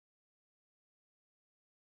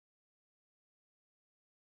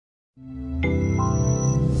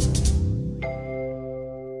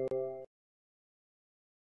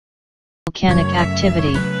Volcanic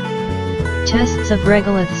activity. Tests of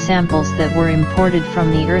regolith samples that were imported from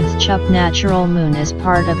the Earth's natural moon as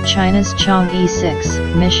part of China's Chang'e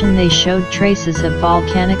 6 mission. They showed traces of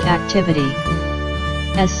volcanic activity.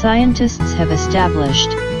 As scientists have established,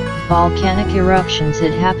 volcanic eruptions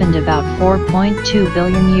had happened about 4.2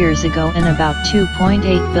 billion years ago and about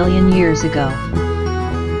 2.8 billion years ago.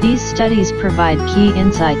 These studies provide key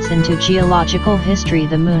insights into geological history of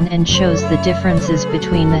the Moon and shows the differences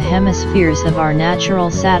between the hemispheres of our natural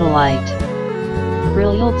satellite.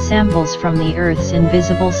 Brilliant samples from the Earth's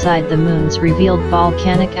invisible side, the Moon's, revealed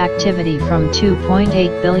volcanic activity from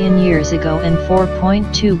 2.8 billion years ago and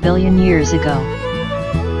 4.2 billion years ago.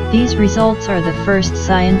 These results are the first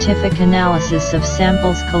scientific analysis of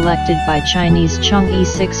samples collected by Chinese Chang'e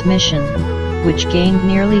 6 mission, which gained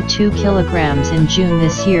nearly 2 kilograms in June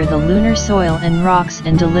this year the lunar soil and rocks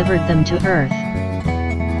and delivered them to Earth.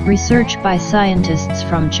 Research by scientists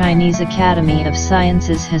from Chinese Academy of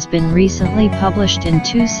Sciences has been recently published in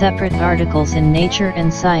 2 separate articles in Nature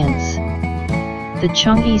and Science. The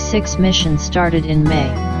Chang'e 6 mission started in May.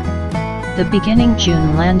 The beginning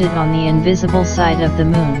June landed on the invisible side of the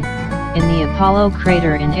Moon, in the Apollo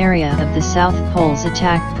crater in area of the South Pole's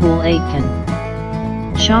attack Pool Aitken.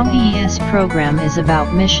 Chang'e's program is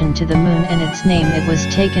about mission to the Moon, and its name it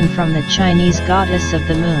was taken from the Chinese goddess of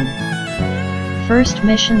the Moon. First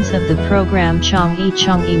missions of the program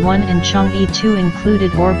Chang'e 1 and Chang'e 2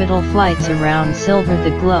 included orbital flights around Silver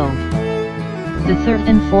the globe. The third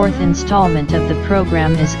and fourth installment of the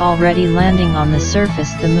program is already landing on the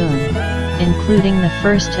surface the Moon, including the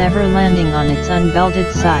first ever landing on its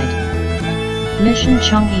unbelted side. Mission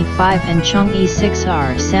Chang'e 5 and Chang'e 6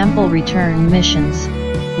 are sample return missions,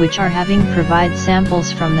 which are having provide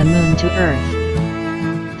samples from the Moon to Earth.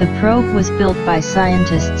 The probe was built by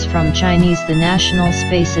scientists from Chinese. The National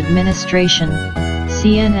Space Administration,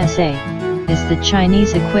 CNSA, is the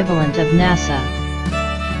Chinese equivalent of NASA.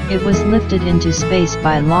 It was lifted into space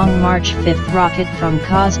by Long March 5 rocket from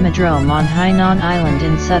Cosmodrome on Hainan Island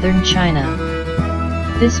in southern China.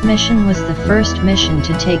 This mission was the first mission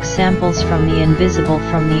to take samples from the invisible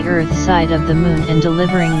from the Earth side of the Moon and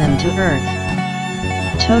delivering them to Earth.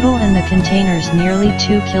 Total in the containers nearly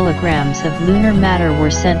 2 kilograms of lunar matter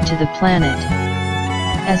were sent to the planet.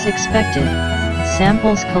 As expected,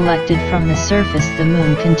 samples collected from the surface the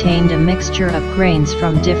Moon contained a mixture of grains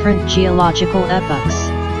from different geological epochs.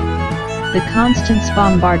 The constant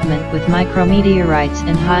bombardment with micrometeorites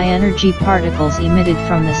and high-energy particles emitted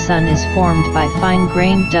from the Sun is formed by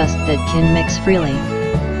fine-grained dust that can mix freely.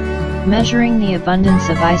 Measuring the abundance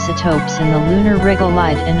of isotopes in the lunar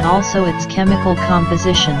regolith and also its chemical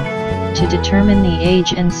composition, to determine the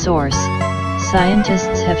age and source,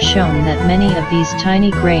 scientists have shown that many of these tiny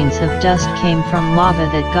grains of dust came from lava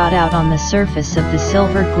that got out on the surface of the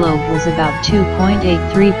silver globe was about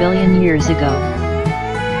 2.83 billion years ago.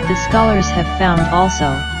 The scholars have found also,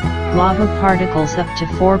 lava particles up to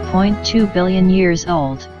 4.2 billion years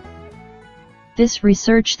old. This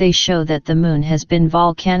research they show that the Moon has been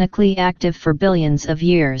volcanically active for billions of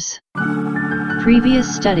years.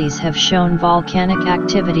 Previous studies have shown volcanic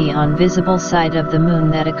activity on visible side of the Moon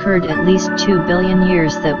that occurred at least 2 billion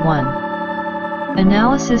years. That one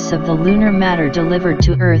analysis of the lunar matter delivered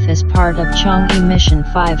to Earth as part of Chang'e Mission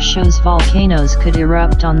 5 shows volcanoes could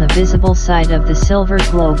erupt on the visible side of the silver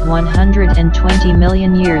globe 120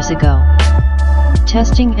 million years ago.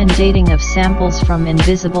 Testing and dating of samples from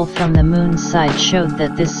invisible from the Moon's side showed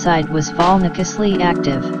that this side was volcanically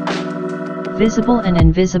active. Visible and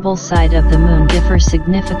invisible side of the Moon differ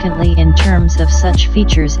significantly in terms of such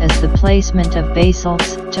features as the placement of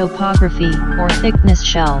basalts, topography, or thickness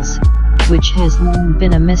shells, which has long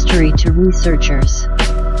been a mystery to researchers.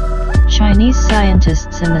 Chinese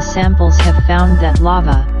scientists in the samples have found that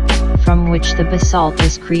lava, from which the basalt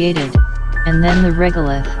is created, and then the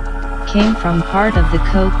regolith, came from part of the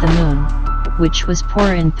coat the Moon, which was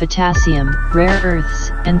poor in potassium, rare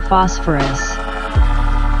earths, and phosphorus.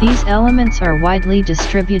 These elements are widely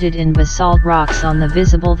distributed in basalt rocks on the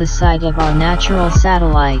visible side of our natural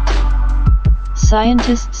satellite.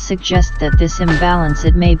 Scientists suggest that this imbalance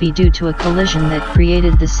it may be due to a collision that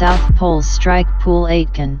created the South Pole's strike Pool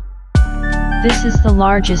Aitken. This is the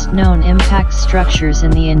largest known impact structures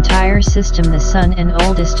in the entire system, the Sun, and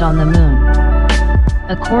oldest on the Moon.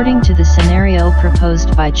 According to the scenario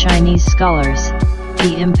proposed by Chinese scholars,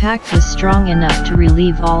 the impact was strong enough to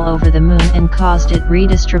relieve all over the Moon and caused it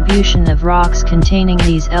redistribution of rocks containing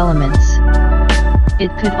these elements.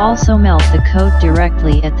 It could also melt the coat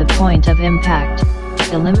directly at the point of impact,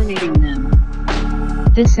 eliminating them.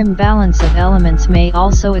 This imbalance of elements may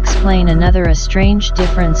also explain a strange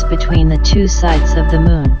difference between the two sides of the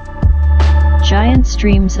Moon. Giant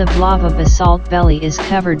streams of lava basalt belly is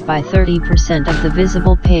covered by 30% of the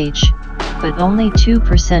visible page, but only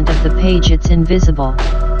 2% of the page it's invisible.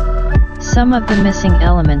 Some of the missing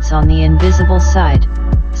elements on the invisible side,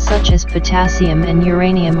 such as potassium and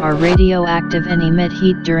uranium, are radioactive and emit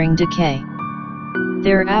heat during decay.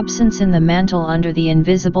 Their absence in the mantle under the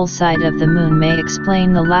invisible side of the Moon may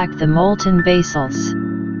explain the lack of the molten basals.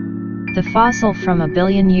 The fossil from 1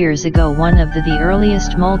 billion years ago, one of the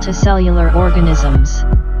earliest multicellular organisms.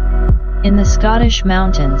 In the Scottish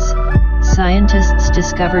mountains, scientists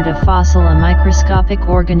discovered a fossil, a microscopic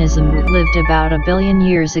organism that lived about 1 billion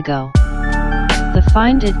years ago. The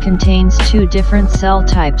find, it contains 2 different cell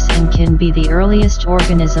types and can be the earliest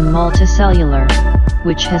organism multicellular,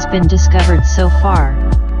 which has been discovered so far,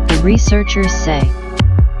 the researchers say.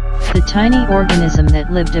 The tiny organism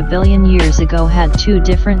that lived 1 billion years ago had 2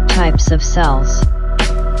 different types of cells.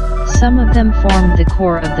 Some of them formed the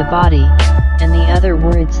core of the body, and the other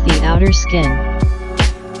were its the outer skin.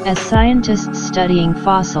 As scientists studying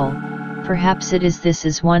fossil, perhaps this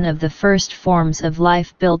is one of the first forms of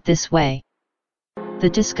life built this way. The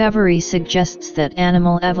discovery suggests that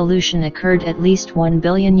animal evolution occurred at least 1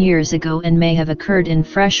 billion years ago and may have occurred in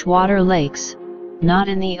freshwater lakes, not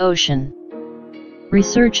in the ocean.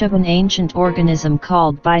 Research of an ancient organism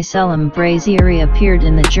called Bicellum brazieri appeared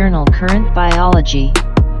in the journal Current Biology.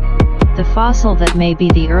 The fossil that may be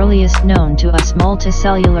the earliest known to us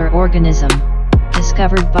multicellular organism,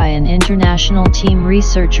 discovered by an international team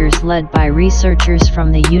researchers led by researchers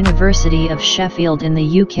from the University of Sheffield in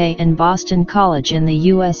the UK and Boston College in the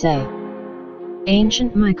USA.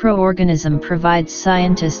 Ancient microorganism provides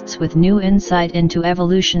scientists with new insight into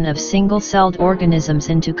evolution of single-celled organisms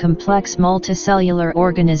into complex multicellular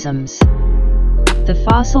organisms. The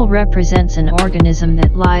fossil represents an organism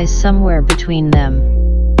that lies somewhere between them.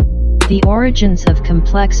 The origins of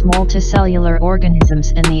complex multicellular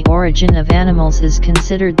organisms and the origin of animals is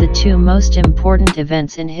considered the 2 most important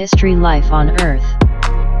events in history life on Earth.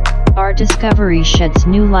 Our discovery sheds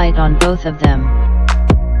new light on both of them.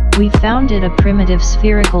 We found it a primitive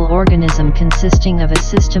spherical organism consisting of a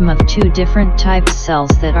system of 2 different types cells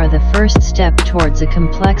that are the first step towards a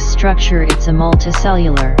complex structure. It's a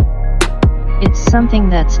multicellular. It's something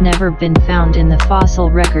that's never been found in the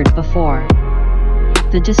fossil record before.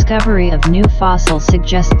 The discovery of new fossils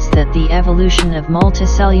suggests that the evolution of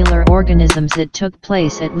multicellular organisms took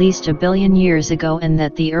place at least 1 billion years ago, and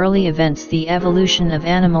that the early events, the evolution of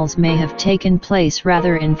animals, may have taken place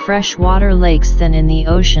rather in freshwater lakes than in the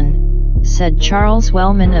ocean, said Charles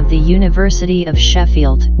Wellman of the University of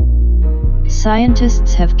Sheffield.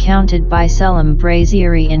 Scientists have counted Bicellum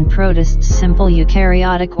brazieri in protists, simple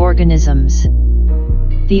eukaryotic organisms.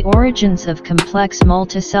 The origins of complex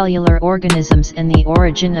multicellular organisms and the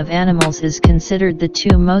origin of animals is considered the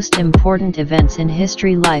 2 most important events in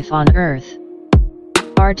history life on Earth.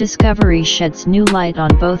 Our discovery sheds new light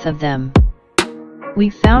on both of them. We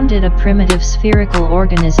found it a primitive spherical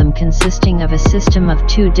organism consisting of a system of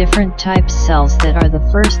 2 different types cells that are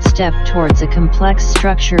the first step towards a complex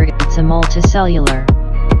structure. It's a multicellular.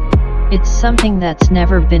 It's something that's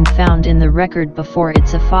never been found in the record before.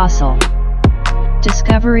 It's a fossil.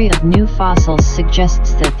 Discovery of new fossils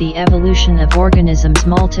suggests that the evolution of organisms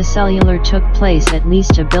multicellular took place at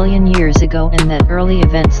least 1 billion years ago, and that early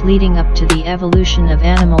events leading up to the evolution of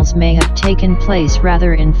animals may have taken place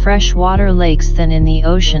rather in freshwater lakes than in the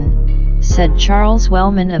ocean, said Charles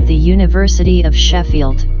Wellman of the University of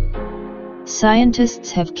Sheffield.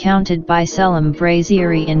 Scientists have counted Bicellum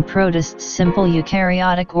brazieri in protists, simple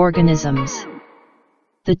eukaryotic organisms.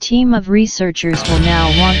 The team of researchers will now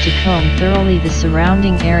want to comb thoroughly the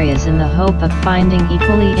surrounding areas in the hope of finding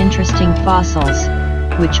equally interesting fossils,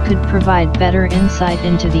 which could provide better insight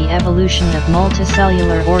into the evolution of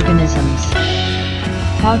multicellular organisms.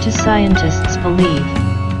 How do scientists believe?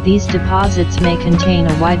 These deposits may contain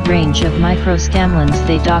a wide range of microscamlins.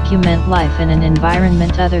 They document life in an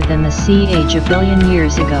environment other than the sea age 1 billion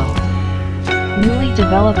years ago. Newly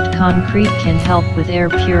developed concrete can help with air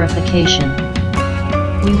purification.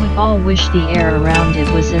 We would all wish the air around it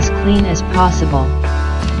was as clean as possible.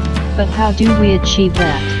 But how do we achieve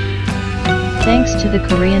that? Thanks to the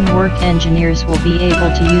Korean work, engineers will be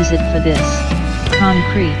able to use it for this.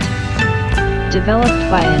 Concrete. Developed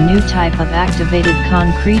by a new type of activated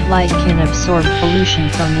concrete, light can absorb pollution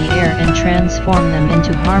from the air and transform them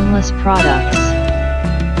into harmless products.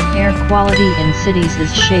 Air quality in cities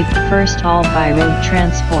is shaped first all by road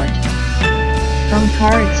transport. From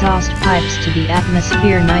car exhaust pipes to the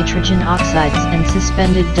atmosphere, nitrogen oxides and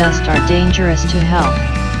suspended dust are dangerous to health.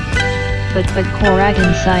 But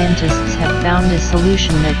Koragan scientists have found a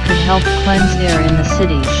solution that could help cleanse air in the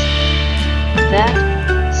cities. That,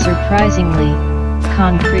 surprisingly,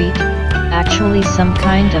 concrete, actually some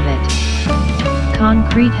kind of it.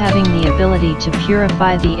 Concrete having the ability to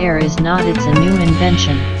purify the air is not a new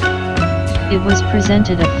invention. It was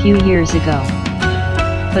presented a few years ago.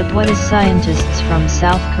 But what scientists from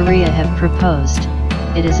South Korea have proposed,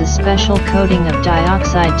 it is a special coating of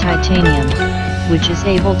dioxide titanium, which is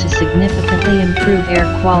able to significantly improve air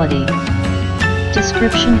quality.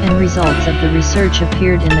 Description and results of the research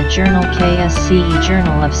appeared in the journal KSCE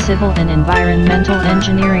Journal of Civil and Environmental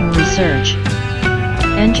Engineering Research.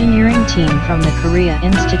 Engineering team from the Korea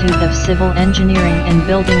Institute of Civil Engineering and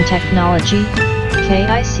Building Technology,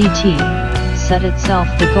 KICT, set itself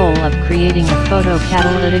the goal of creating a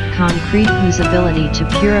photocatalytic concrete whose ability to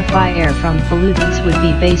purify air from pollutants would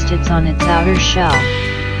be based on its outer shell.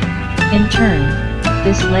 In turn,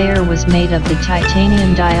 this layer was made of the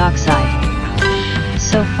titanium dioxide.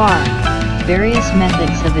 So far, various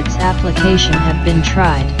methods of its application have been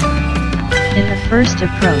tried. In the first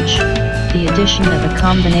approach, the addition of a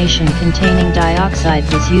combination containing dioxide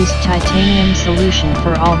was used titanium solution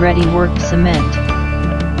for already worked cement.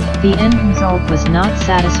 The end result was not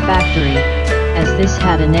satisfactory, as this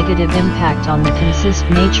had a negative impact on the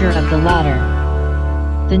consistent nature of the latter.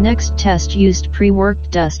 The next test used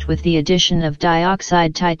pre-worked dust with the addition of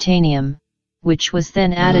dioxide titanium, which was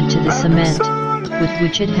then added to the cement, with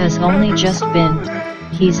which it has only just been.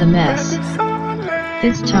 He's a mess.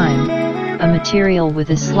 This time, a material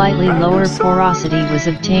with a slightly lower porosity was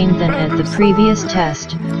obtained than at the previous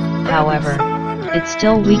test. However, it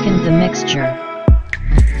still weakened the mixture.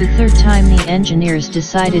 The third time the engineers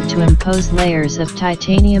decided to impose layers of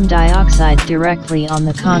titanium dioxide directly on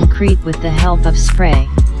the concrete with the help of spray.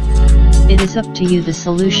 It is up to you. The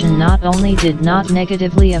solution not only did not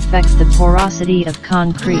negatively affect the porosity of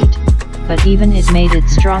concrete, but even it made it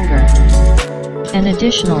stronger. And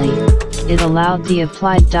additionally, it allowed the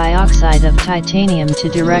applied dioxide of titanium to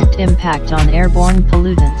direct impact on airborne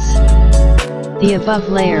pollutants. The above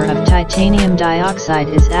layer of titanium dioxide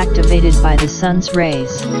is activated by the sun's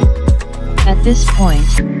rays. At this point,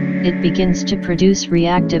 it begins to produce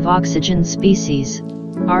reactive oxygen species,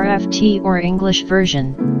 RFT or English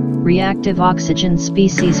version, reactive oxygen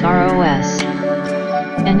species ROS.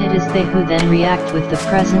 And it is they who then react with the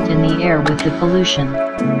present in the air with the pollution.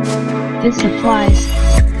 This applies,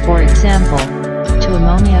 for example, to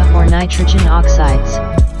ammonia or nitrogen oxides,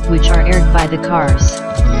 which are aired by the cars.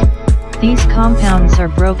 These compounds are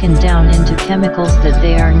broken down into chemicals that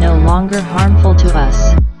they are no longer harmful to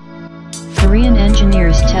us. Korean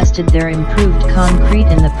engineers tested their improved concrete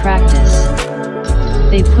in the practice.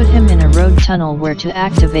 They put him in a road tunnel where to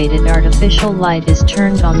activate it artificial light is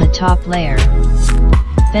turned on the top layer.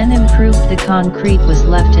 Then improved the concrete was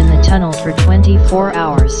left in the tunnel for 24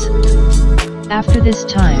 hours. After this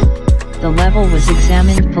time, the level was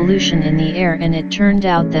examined pollution in the air and it turned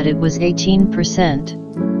out that it was 18%.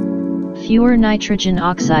 Fewer nitrogen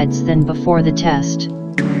oxides than before the test.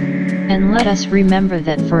 And let us remember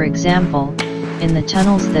that, for example, in the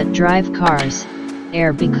tunnels that drive cars,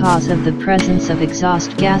 air because of the presence of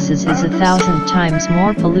exhaust gases is 1,000 times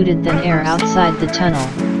more polluted than air outside the tunnel.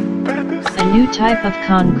 A new type of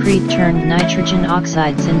concrete turned nitrogen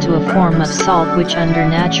oxides into a form of salt which under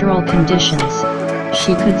natural conditions,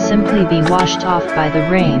 she could simply be washed off by the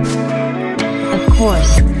rain. Of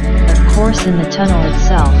course, in the tunnel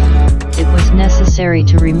itself, it was necessary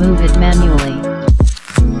to remove it manually.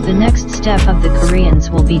 The next step of the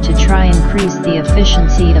Koreans will be to try increase the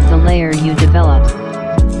efficiency of the layer you develop,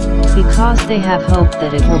 because they have hope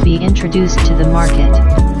that it will be introduced to the market.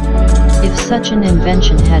 If such an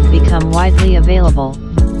invention had become widely available,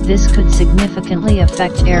 this could significantly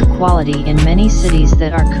affect air quality in many cities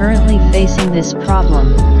that are currently facing this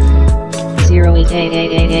problem. 0